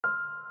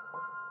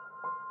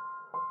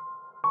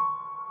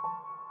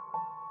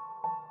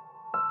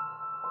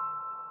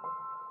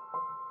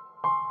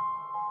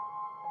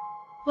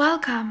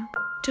Welcome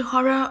to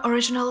Horror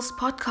Originals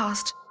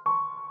Podcast.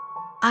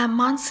 I am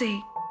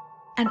Mansi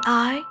and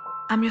I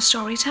am your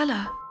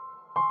storyteller.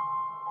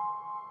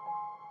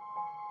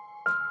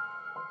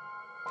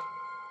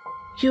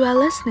 You are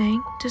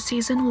listening to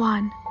Season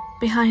 1,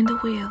 Behind the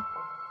Wheel.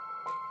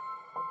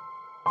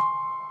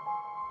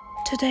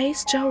 Today's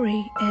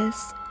story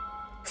is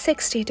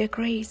 60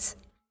 Degrees.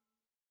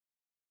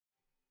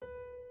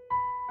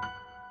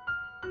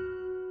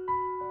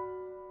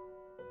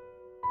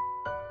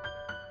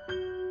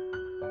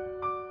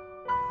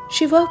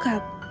 She woke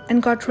up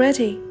and got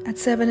ready at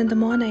 7 in the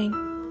morning,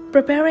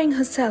 preparing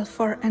herself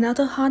for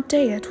another hard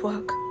day at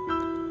work.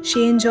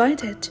 She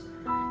enjoyed it.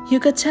 You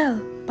could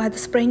tell by the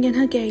spring in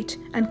her gait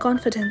and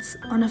confidence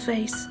on her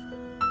face.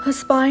 Her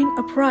spine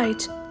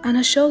upright and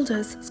her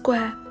shoulders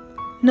square.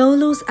 No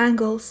loose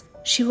angles,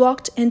 she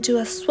walked into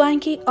a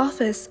swanky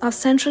office of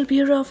Central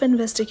Bureau of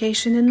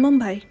Investigation in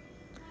Mumbai.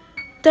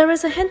 There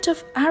is a hint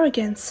of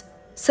arrogance,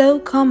 so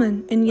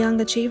common in young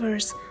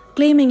achievers,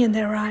 gleaming in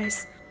their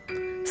eyes.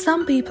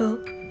 Some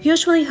people,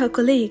 usually her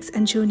colleagues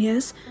and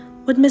juniors,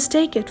 would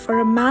mistake it for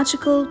a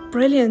magical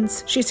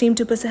brilliance she seemed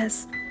to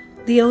possess.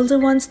 The older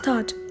ones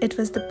thought it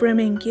was the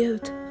brimming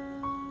youth.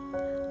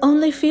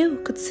 Only few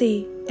could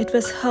see it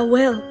was her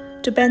will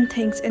to bend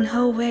things in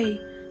her way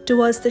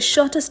towards the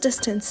shortest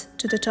distance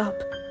to the top.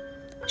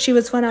 She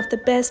was one of the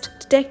best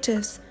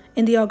detectives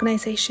in the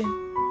organization.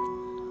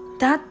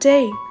 That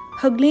day,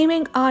 her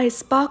gleaming eyes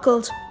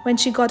sparkled when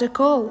she got a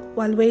call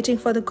while waiting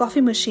for the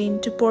coffee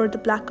machine to pour the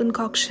black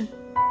concoction.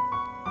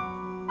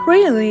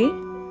 "Really?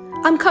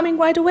 I'm coming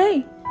right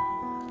away.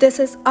 This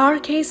is our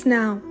case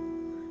now,"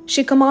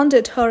 she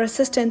commanded her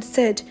assistant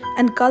Sid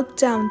and gulped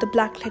down the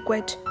black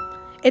liquid.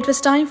 It was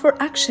time for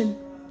action.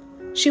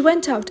 She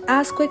went out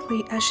as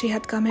quickly as she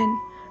had come in,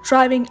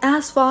 driving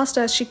as fast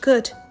as she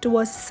could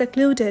towards the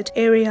secluded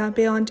area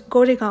beyond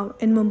Goregaon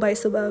in Mumbai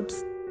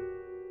suburbs.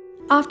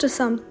 After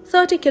some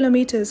 30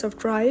 kilometers of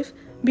drive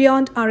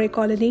beyond RA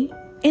Colony,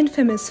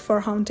 infamous for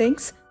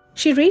hauntings,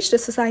 she reached the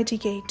society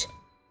gate.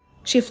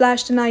 She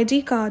flashed an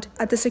ID card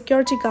at the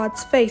security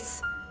guard's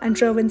face and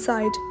drove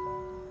inside.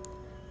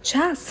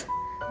 "Jas,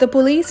 the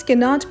police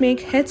cannot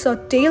make heads or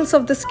tails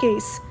of this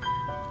case,"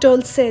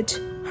 told Sid,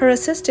 her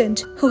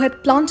assistant, who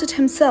had planted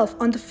himself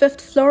on the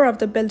 5th floor of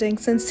the building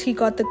since he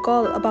got the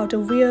call about a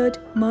weird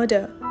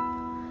murder.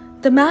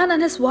 "The man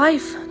and his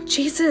wife,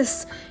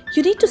 Jesus,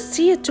 you need to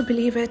see it to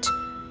believe it,"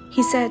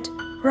 he said,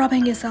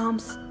 rubbing his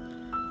arms.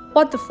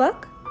 "What the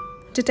fuck?"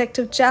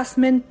 Detective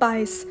Jasmine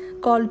Bice,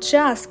 called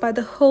Jas by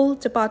the whole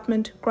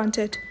department,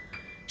 grunted.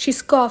 She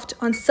scoffed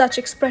on such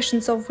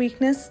expressions of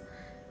weakness.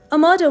 A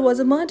murder was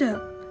a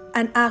murder,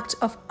 an act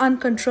of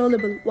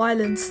uncontrollable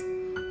violence.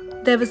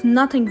 There was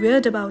nothing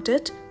weird about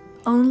it,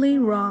 only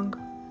wrong.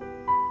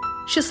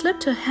 She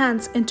slipped her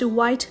hands into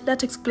white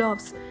latex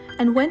gloves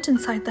and went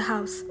inside the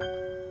house.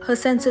 Her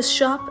senses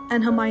sharp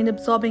and her mind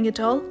absorbing it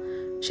all,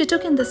 she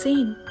took in the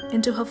scene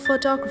into her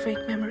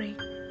photographic memory.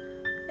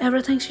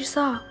 Everything she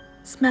saw,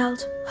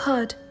 smelled,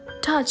 heard,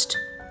 touched,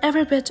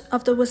 every bit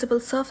of the visible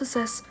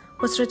surfaces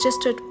was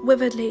registered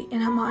vividly in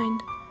her mind.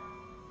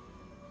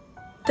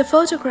 The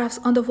photographs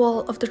on the wall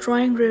of the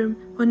drawing room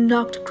were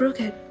knocked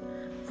crooked.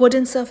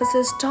 Wooden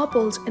surfaces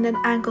toppled in an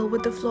angle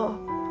with the floor.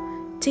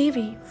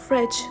 TV,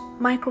 fridge,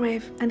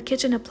 microwave, and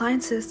kitchen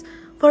appliances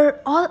were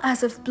all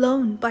as if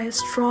blown by a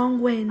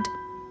strong wind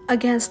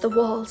against the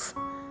walls.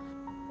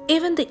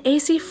 Even the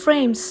AC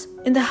frames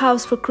in the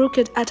house were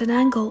crooked at an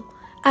angle,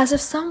 as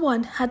if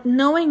someone had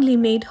knowingly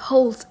made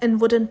holes in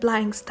wooden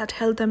planks that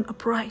held them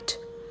upright.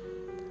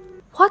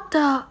 "What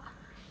the?"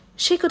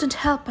 she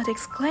couldn't help but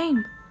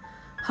exclaim.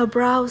 Her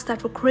brows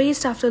that were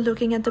creased after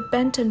looking at the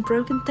bent and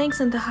broken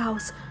things in the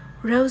house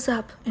rose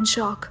up in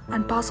shock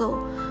and puzzle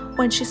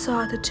when she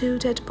saw the two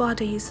dead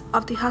bodies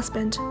of the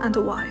husband and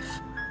the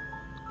wife.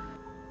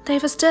 They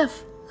were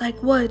stiff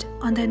like wood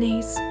on their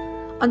knees,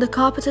 on the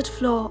carpeted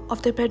floor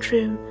of their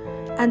bedroom,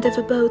 and they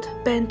were both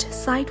bent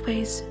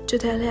sideways to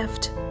their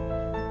left.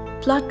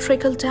 Blood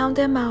trickled down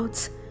their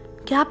mouths,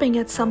 gapping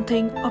at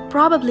something or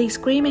probably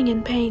screaming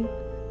in pain.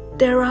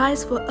 Their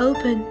eyes were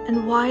open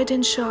and wide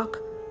in shock.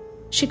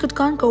 She could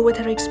concur with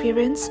her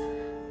experience,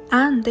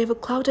 and they were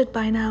clouded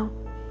by now.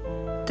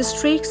 The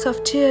streaks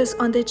of tears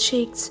on their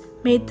cheeks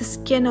made the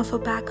skin of her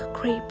back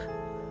creep.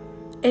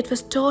 It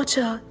was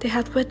torture they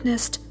had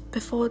witnessed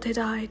before they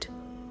died.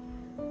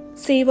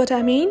 "See what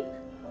I mean?"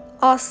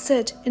 asked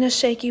Sid in a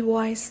shaky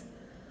voice.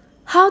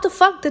 "How the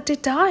fuck did they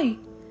die?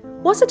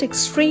 Was it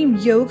extreme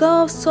yoga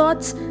of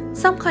sorts,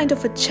 some kind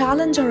of a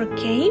challenge or a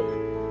game?"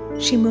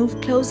 She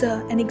moved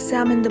closer and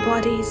examined the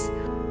bodies.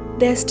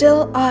 Their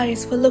still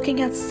eyes were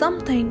looking at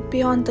something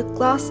beyond the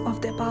glass of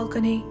their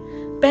balcony,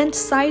 bent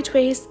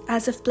sideways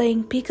as if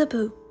playing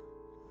peekaboo.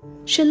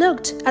 She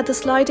looked at the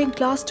sliding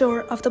glass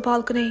door of the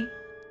balcony.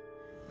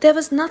 There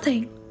was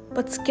nothing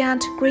but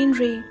scant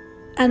greenery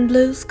and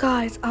blue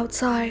skies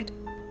outside.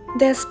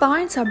 Their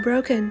spines are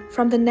broken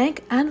from the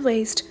neck and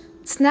waist,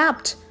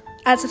 snapped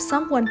as if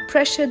someone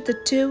pressured the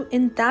two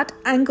in that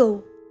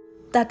angle.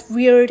 "That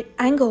weird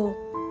angle,"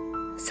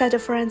 said a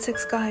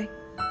forensics guy.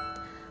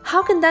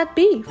 How can that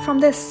be? From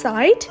their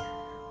side?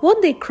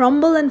 Won't they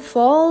crumble and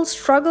fall,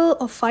 struggle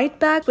or fight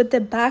back with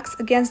their backs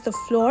against the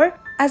floor?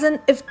 As in,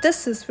 if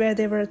this is where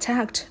they were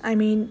attacked, I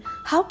mean,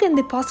 how can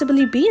they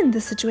possibly be in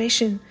this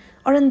situation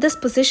or in this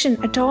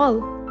position at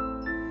all?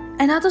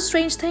 Another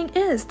strange thing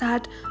is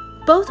that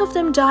both of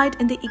them died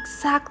in the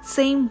exact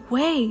same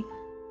way.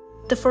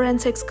 The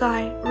forensics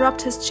guy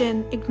rubbed his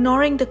chin,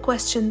 ignoring the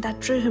question that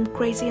drew him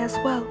crazy as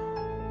well.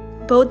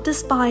 Both the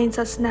spines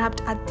are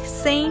snapped at the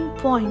same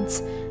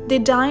points. They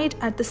died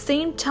at the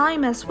same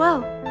time as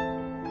well.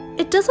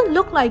 It doesn't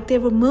look like they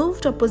were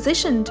moved or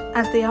positioned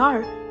as they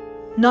are.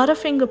 Not a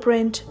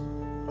fingerprint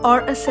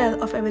or a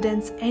cell of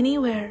evidence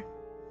anywhere.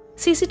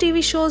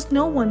 CCTV shows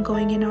no one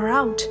going in or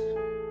out.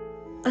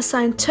 A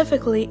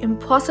scientifically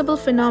impossible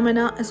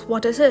phenomena is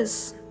what it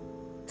is,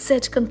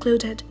 Sid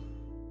concluded.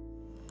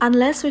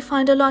 Unless we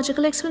find a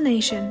logical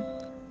explanation.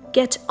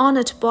 Get on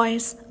it,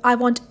 boys. I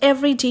want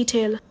every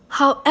detail,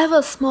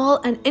 however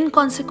small and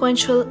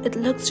inconsequential it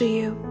looks to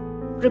you.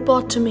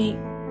 Report to me.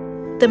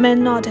 The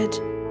men nodded.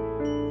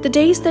 The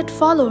days that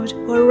followed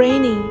were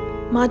rainy,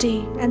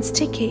 muddy, and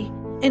sticky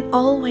in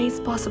all ways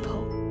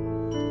possible.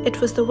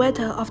 It was the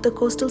weather of the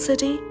coastal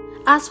city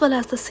as well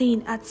as the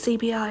scene at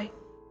CBI.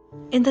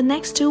 In the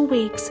next 2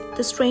 weeks,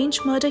 the strange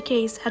murder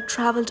case had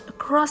traveled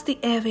across the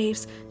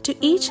airwaves to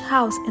each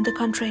house in the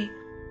country.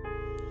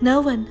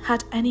 No one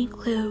had any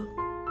clue.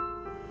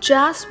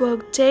 Jas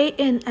worked day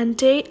in and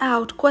day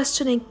out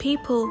questioning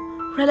people,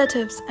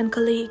 relatives and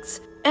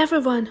colleagues,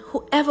 everyone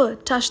who ever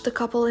touched the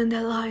couple in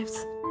their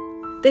lives.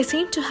 They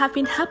seemed to have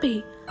been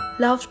happy,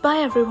 loved by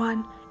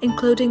everyone,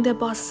 including their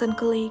bosses and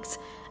colleagues,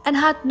 and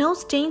had no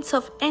stains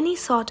of any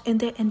sort in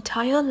their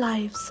entire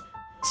lives.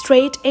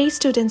 Straight A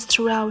students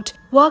throughout,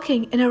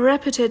 working in a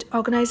reputed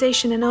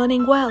organization and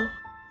earning well.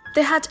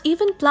 They had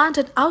even planned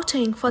an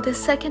outing for their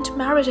second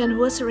marriage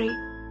anniversary.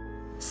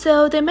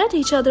 So they met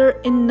each other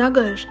in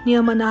Nagar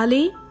near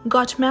Manali,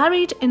 got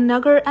married in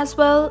Nagar as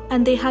well,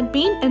 and they had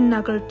been in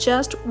Nagar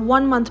just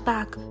 1 month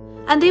back.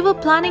 And they were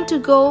planning to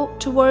go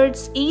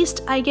towards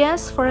east, I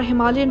guess, for a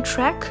Himalayan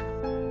trek.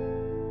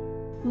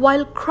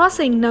 While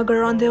crossing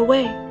Nagar on their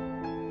way.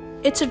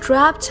 It's a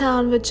drab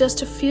town with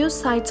just a few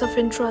sites of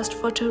interest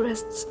for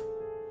tourists.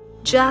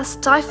 Jas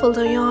stifled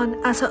a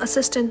yawn as her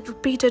assistant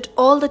repeated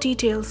all the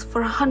details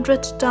for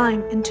 100th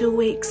time in 2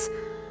 weeks.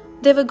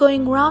 They were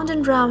going round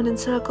and round in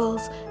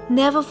circles,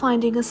 never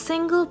finding a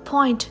single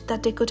point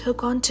that they could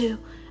hook onto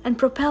and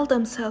propel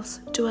themselves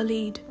to a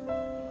lead.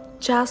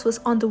 Jas was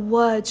on the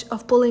verge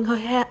of pulling her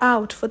hair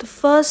out for the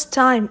first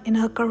time in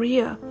her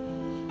career.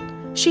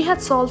 She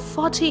had solved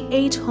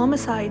 48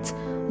 homicides,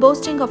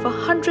 boasting of a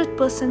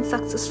 100%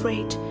 success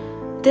rate.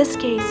 This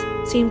case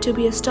seemed to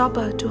be a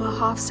stopper to her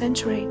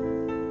half-century.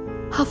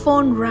 Her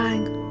phone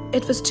rang.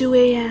 It was 2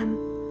 a.m.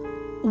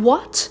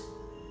 What?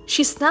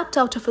 She snapped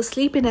out of her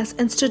sleepiness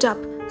and stood up,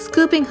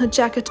 scooping her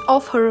jacket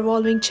off her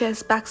revolving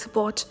chair's back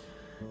support.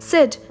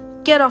 Sid,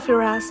 get off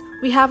your ass.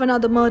 We have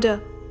another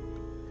murder.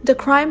 The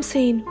crime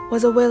scene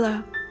was a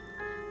villa.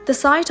 The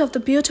site of the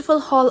beautiful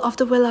hall of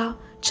the villa,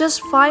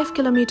 just 5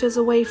 kilometers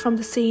away from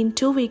the scene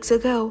 2 weeks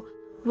ago,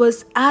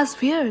 was as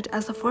weird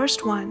as the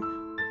first one.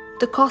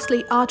 The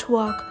costly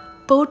artwork,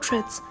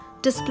 portraits,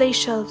 display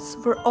shelves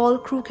were all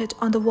crooked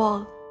on the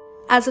wall,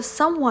 as if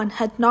someone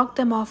had knocked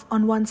them off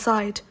on one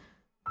side.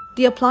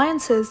 The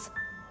appliances,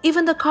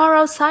 even the car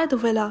outside the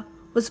villa,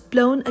 was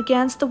blown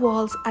against the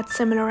walls at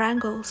similar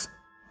angles.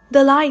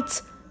 The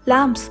lights,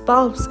 lamps,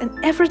 bulbs,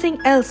 and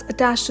everything else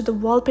attached to the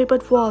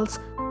wallpapered walls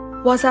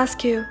was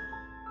askew.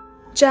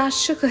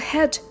 Jas shook her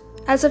head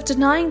as if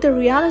denying the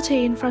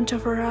reality in front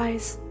of her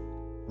eyes.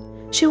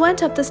 She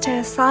went up the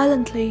stairs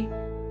silently,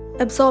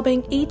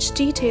 absorbing each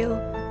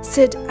detail,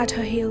 Sid at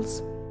her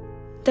heels.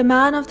 The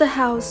man of the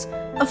house,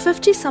 a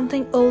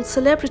 50-something-old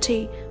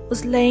celebrity,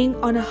 was laying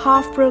on a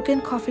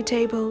half-broken coffee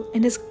table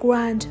in his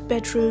grand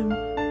bedroom,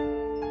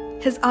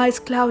 his eyes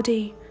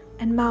cloudy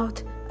and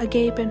mouth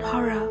agape in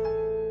horror.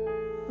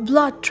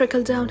 Blood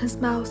trickled down his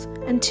mouth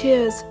and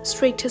tears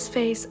streaked his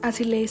face as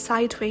he lay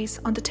sideways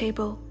on the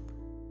table.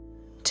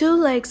 2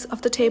 legs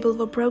of the table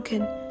were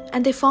broken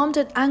and they formed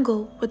an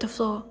angle with the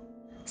floor.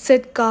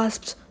 Sid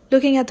gasped,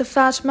 looking at the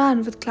fat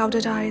man with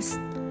clouded eyes.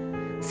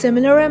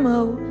 Similar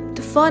MO,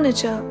 the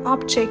furniture,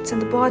 objects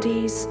and the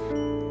bodies.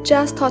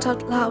 Jas thought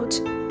out loud.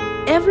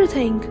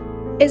 Everything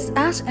is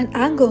at an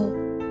angle.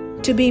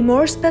 To be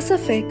more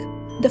specific,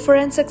 the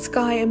forensics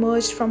guy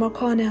emerged from a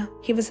corner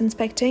he was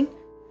inspecting.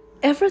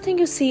 Everything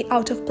you see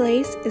out of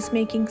place is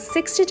making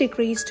 60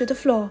 degrees to the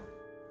floor.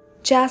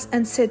 Jas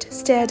and Sid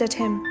stared at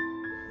him.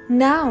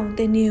 Now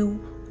they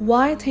knew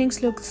why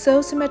things looked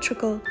so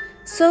symmetrical,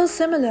 so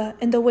similar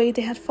in the way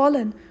they had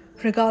fallen,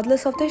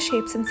 regardless of their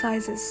shapes and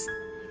sizes.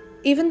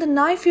 Even the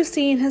knife you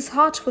see in his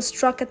heart was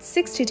struck at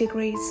 60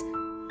 degrees,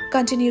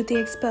 continued the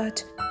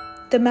expert.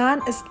 The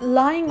man is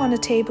lying on a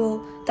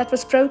table that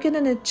was broken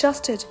and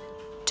adjusted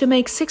to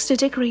make 60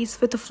 degrees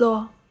with the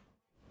floor.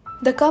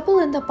 The couple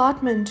in the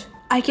apartment,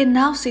 I can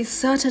now see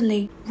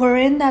certainly, were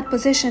in that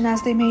position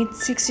as they made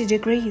 60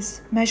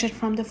 degrees, measured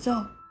from the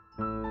floor.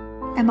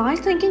 Am I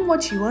thinking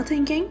what you are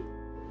thinking?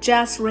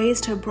 Jazz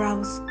raised her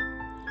brows.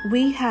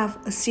 We have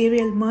a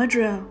serial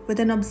murderer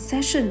with an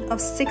obsession of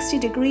 60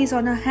 degrees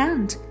on her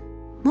hand.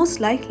 Most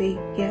likely,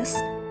 yes.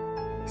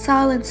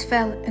 Silence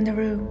fell in the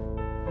room.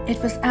 It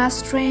was as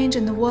strange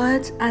in the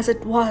words as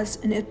it was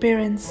in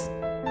appearance.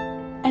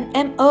 An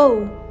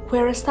M.O.,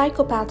 where a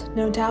psychopath,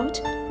 no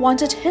doubt,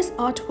 wanted his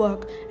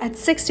artwork at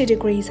 60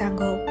 degrees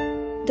angle.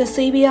 The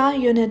CBI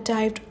unit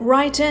dived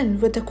right in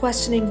with the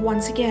questioning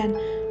once again,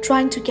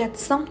 trying to get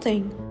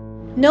something.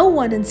 No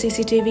one in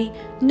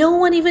CCTV, no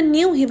one even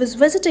knew he was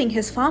visiting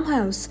his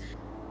farmhouse.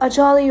 A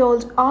jolly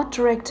old art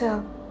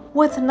director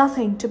with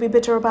nothing to be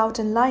bitter about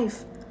in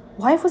life.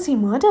 Why was he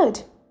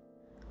murdered?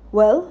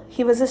 Well,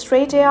 he was a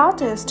straight-A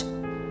artist.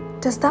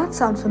 Does that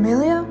sound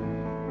familiar?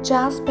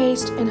 Jazz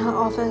paced in her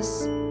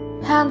office,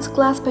 hands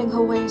clasping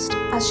her waist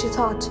as she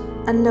thought,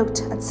 and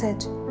looked at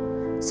Sid.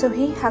 So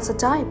he has a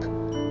type.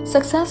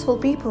 Successful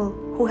people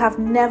who have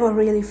never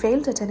really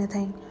failed at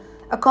anything,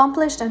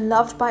 accomplished and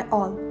loved by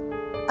all.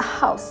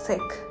 How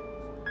sick.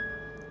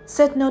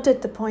 Sid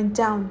noted the point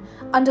down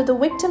under the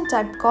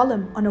victim-type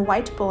column on a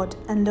whiteboard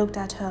and looked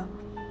at her.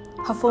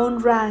 Her phone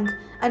rang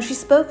and she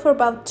spoke for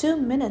about 2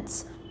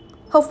 minutes.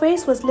 Her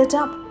face was lit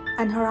up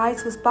and her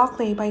eyes were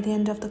sparkly by the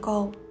end of the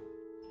call.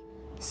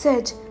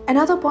 Sid,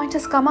 another point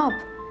has come up.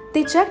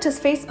 They checked his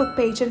Facebook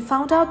page and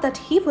found out that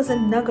he was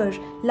in Nagar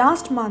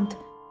last month.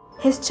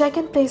 His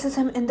check-in places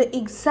him in the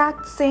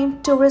exact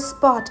same tourist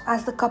spot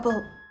as the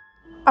couple.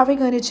 Are we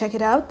going to check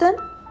it out then?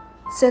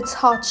 Sid's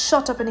heart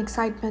shot up in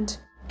excitement.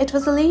 It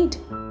was a lead.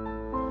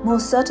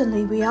 Most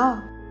certainly we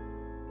are.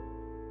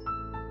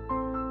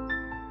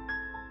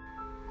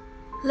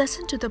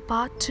 Listen to the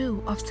part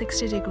 2 of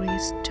 60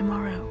 Degrees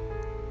tomorrow,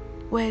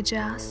 where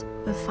Jazz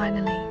will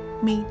finally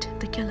meet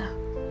the killer.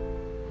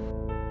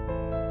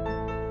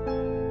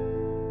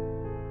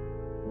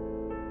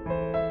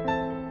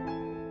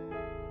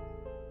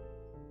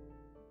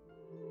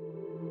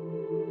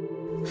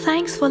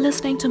 Thanks for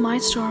listening to my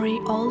story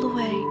all the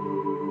way.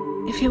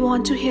 If you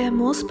want to hear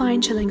more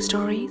spine-chilling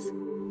stories,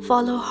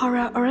 follow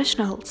Horror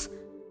Originals.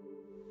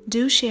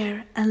 Do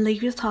share and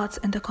leave your thoughts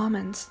in the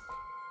comments.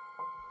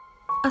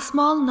 A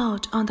small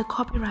note on the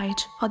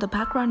copyright or the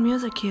background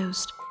music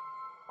used.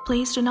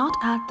 Please do not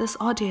add this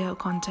audio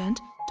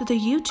content to the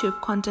YouTube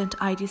Content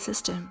ID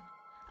system.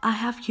 I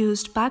have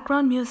used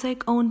background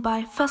music owned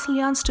by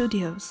Fasilian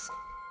Studios.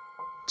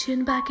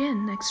 Tune back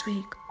in next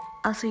week.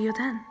 I'll see you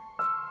then.